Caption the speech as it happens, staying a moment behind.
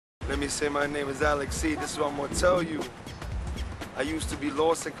me say my name is Alex C. This is what I'm gonna tell you. I used to be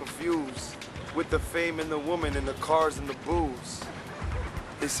lost and confused with the fame and the woman and the cars and the booze.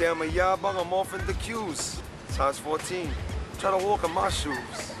 They say I'm a yabang, I'm off in the queues. Size 14, try to walk in my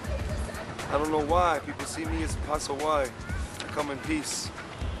shoes. I don't know why, people see me as Paso Y. I come in peace,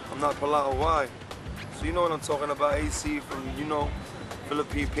 I'm not Palau Y. So you know what I'm talking about, AC from, you know,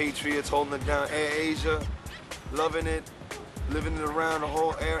 Philippine Patriots holding it down, AirAsia, loving it, living it around the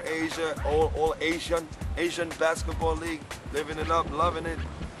whole AirAsia, all Asian basketball league, living it up, loving it.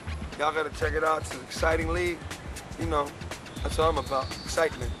 Y'all gotta check it out, it's an exciting league. You know, that's what I'm about,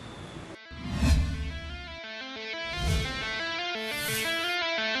 excitement.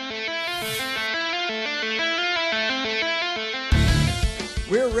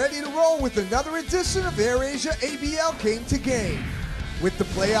 We're ready to roll with another edition of AirAsia ABL Game to Game. With the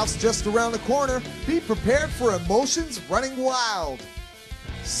playoffs just around the corner, be prepared for emotions running wild.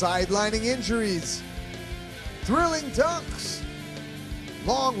 Sidelining injuries, thrilling dunks,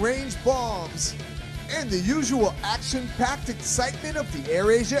 long-range bombs, and the usual action-packed excitement of the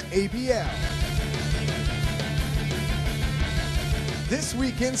AirAsia ABL. This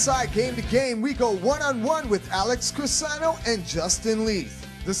week inside Game to Game, we go one-on-one with Alex Crisano and Justin Leith.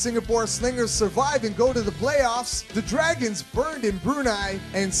 The Singapore Slingers survive and go to the playoffs, the Dragons burned in Brunei,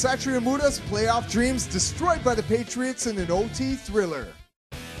 and Satria Muda's playoff dreams destroyed by the Patriots in an OT thriller.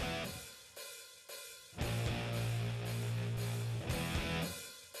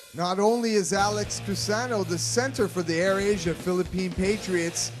 Not only is Alex Crisano the center for the AirAsia Philippine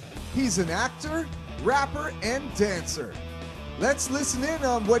Patriots, he's an actor, rapper, and dancer. Let's listen in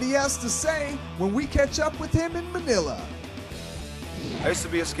on what he has to say when we catch up with him in Manila. I used to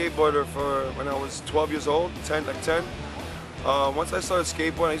be a skateboarder for when I was 12 years old, 10. Once I started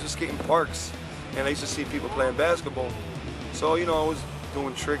skateboarding, I used to skate in parks, and I used to see people playing basketball. So, you know, I was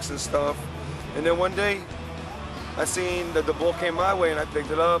doing tricks and stuff. And then one day, I seen that the ball came my way, and I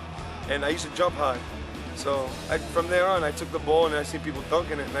picked it up, and I used to jump high. So from there on, I took the ball, and I seen people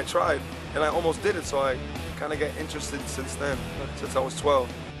dunking it, and I tried, and I almost did it. So I kind of got interested since then, since I was 12.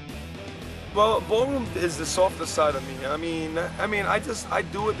 Well, ballroom is the softer side of me. I mean, I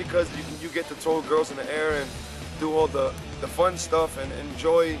do it because you get to throw girls in the air and do all the fun stuff and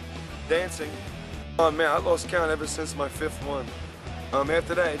enjoy dancing. Oh man, I lost count ever since my 5th one.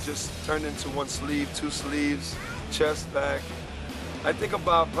 After that, it just turned into 1 sleeve, 2 sleeves, chest, back. I think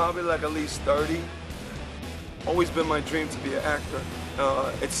about probably like at least 30. Always been my dream to be an actor.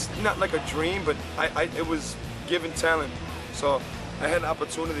 It's not like a dream, but it was given talent, so I had an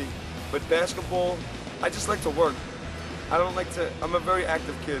opportunity. But basketball, I just like to work. I don't like to, I'm a very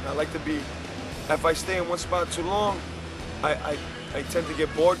active kid. I like to be, if I stay in one spot too long, I tend to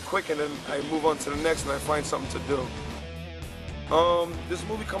get bored quick, and then I move on to the next and I find something to do. This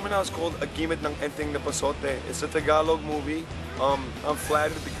movie coming out is called Agimit ng Enteng na Pasote. It's a Tagalog movie. I'm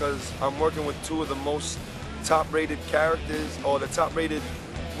flattered because I'm working with 2 of the most top-rated characters, or the top-rated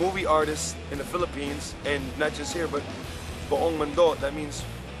movie artists in the Philippines, and not just here, but buong mundo. That means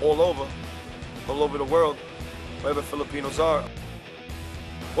all over the world, wherever Filipinos are.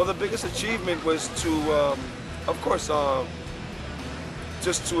 Well, the biggest achievement was to, of course,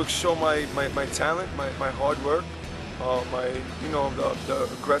 just to show my talent, my hard work, the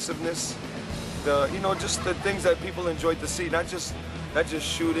aggressiveness, just the things that people enjoy to see, not just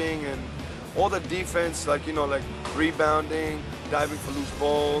shooting and all the defense, like rebounding, diving for loose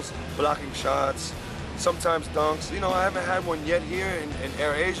balls, blocking shots, sometimes dunks. I haven't had one yet here in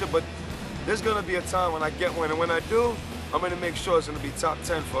AirAsia, but there's gonna be a time when I get one, and when I do, I'm gonna make sure it's gonna be top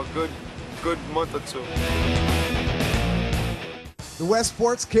 10 for a good month or 2. The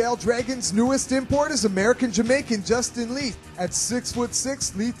Westport's KL Dragons' newest import is American-Jamaican Justin Leith. At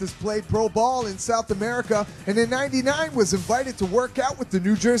 6'6", Leith has played pro ball in South America, and in '99 was invited to work out with the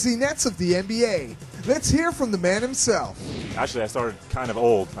New Jersey Nets of the NBA. Let's hear from the man himself. Actually, I started kind of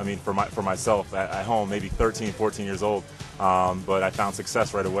old. I mean, for myself at home, maybe 13, 14 years old. But I found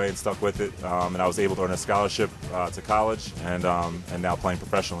success right away and stuck with it. And I was able to earn a scholarship to college, and now playing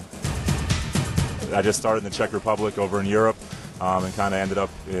professionally. I just started in the Czech Republic, over in Europe, and kind of ended up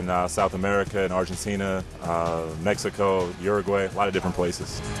in South America, in Argentina, Mexico, Uruguay, a lot of different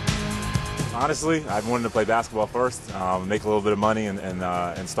places. Honestly, I wanted to play basketball first, make a little bit of money,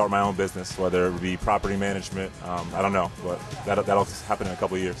 and start my own business, whether it would be property management. I don't know, but that'll happen in a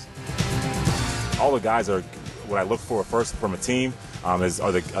couple of years. All the guys are what I look for first from a team. Are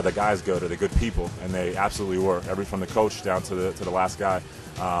the guys good? Are they good people? And they absolutely were. From the coach down to the last guy.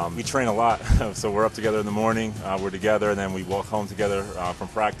 We train a lot, so we're up together in the morning. We're together, and then we walk home together from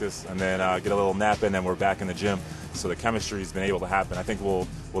practice, and then get a little nap, and then we're back in the gym. So the chemistry's been able to happen. I think we'll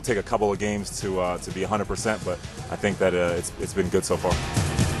take a couple of games to be 100%, but I think that it's been good so far.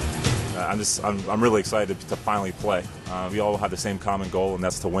 I'm really excited to finally play. We all have the same common goal, and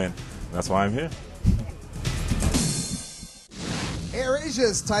that's to win. And that's why I'm here. AirAsia,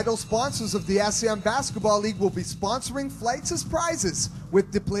 as title sponsors of the ASEAN Basketball League, will be sponsoring flights as prizes.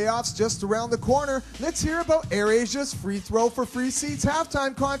 With the playoffs just around the corner, let's hear about AirAsia's Free Throw for Free Seats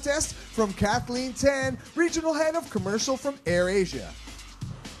halftime contest from Kathleen Tan, Regional Head of Commercial from AirAsia.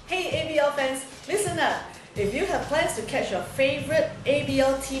 Hey ABL fans, listen up. If you have plans to catch your favorite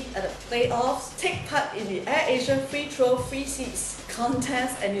ABL team at the playoffs, take part in the AirAsia Free Throw Free Seats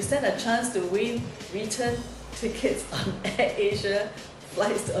contest and you stand a chance to win return tickets on AirAsia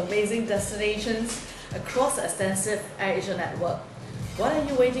flights to amazing destinations across the extensive AirAsia network. What are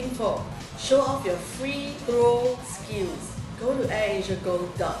you waiting for? Show off your free throw skills. Go to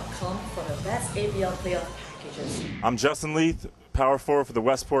airasiago.com for the best ABL playoff packages. I'm Justin Leith, power forward for the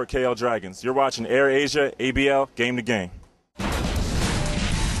Westport KL Dragons. You're watching AirAsia ABL Game to Game.